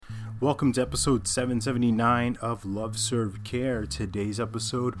Welcome to episode 779 of Love Serve Care. Today's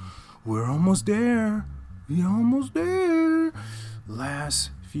episode, we're almost there. We're almost there. Last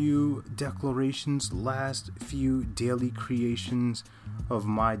few declarations, last few daily creations of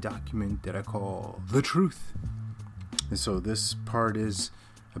my document that I call The Truth. And so this part is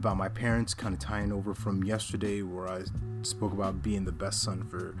about my parents, kind of tying over from yesterday where I spoke about being the best son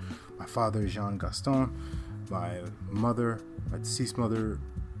for my father, Jean Gaston, my mother, my deceased mother,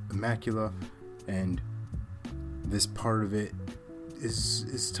 Immacula, and this part of it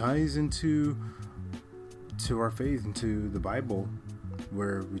is ties into our faith, into the Bible,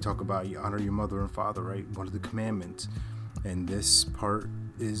 where we talk about you honor your mother and father, right? One of the commandments, and this part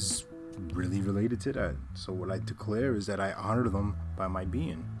is really related to that. So what I declare is that I honor them by my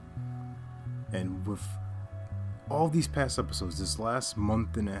being. And with all these past episodes, this last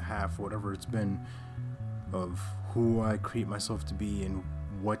month and a half, whatever it's been, of who I create myself to be and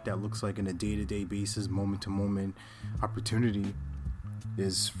what that looks like in a day-to-day basis, moment-to-moment opportunity,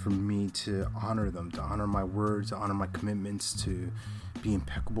 is for me to honor them, to honor my words, to honor my commitments, to be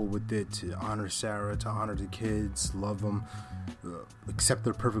impeccable with it, to honor Sarah, to honor the kids, love them, accept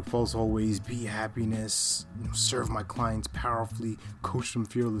their perfect faults always, be happiness, serve my clients powerfully, coach them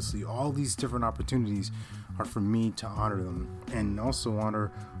fearlessly. All these different opportunities are for me to honor them, and also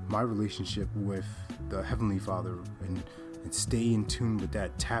honor my relationship with the Heavenly Father, and stay in tune with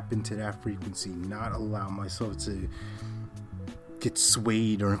that, tap into that frequency, not allow myself to get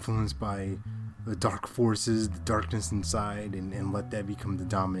swayed or influenced by the dark forces, the darkness inside, and let that become the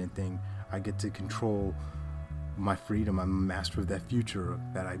dominant thing. I get to control my freedom. I'm a master of that future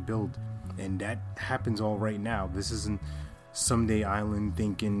that I build, and that happens all right now. This isn't someday island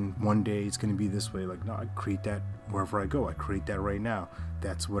thinking one day it's going to be this way. Like, no, I create that wherever I go. I create that right now.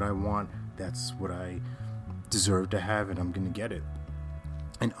 That's what I want. That's what I deserve to have, and I'm going to get it.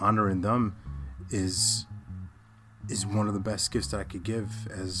 And honoring them is one of the best gifts that I could give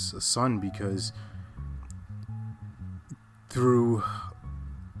as a son, because through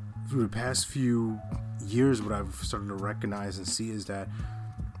the past few years, what I've started to recognize and see is that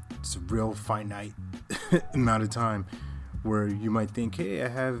it's a real finite amount of time, where you might think, hey, I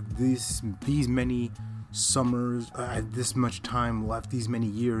have these many summers, I have this much time left, these many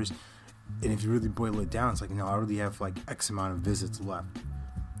years. And if you really boil it down, it's like, no, I already have like X amount of visits left,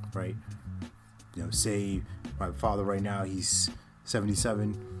 right? Say my father right now, he's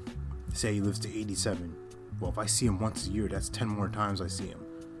 77. Say he lives to 87. Well, if I see him once a year, that's 10 more times I see him.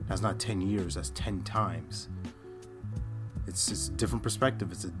 That's not 10 years, that's 10 times. It's just a different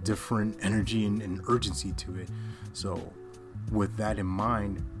perspective. It's a different energy and urgency to it. So with that in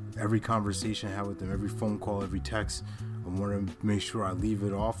mind, every conversation I have with him, every phone call, every text, I want to make sure I leave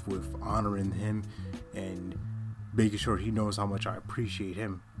it off with honoring him and making sure he knows how much I appreciate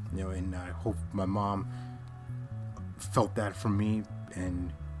him. And I hope my mom felt that from me,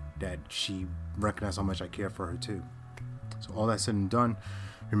 and that she recognized how much I care for her too. So all that said and done,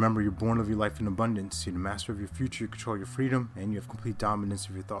 remember, you're born to live your life in abundance. You're the master of your future, you control your freedom, and you have complete dominance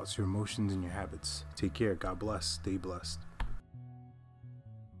of your thoughts, your emotions, and your habits. Take care. God bless. Stay blessed.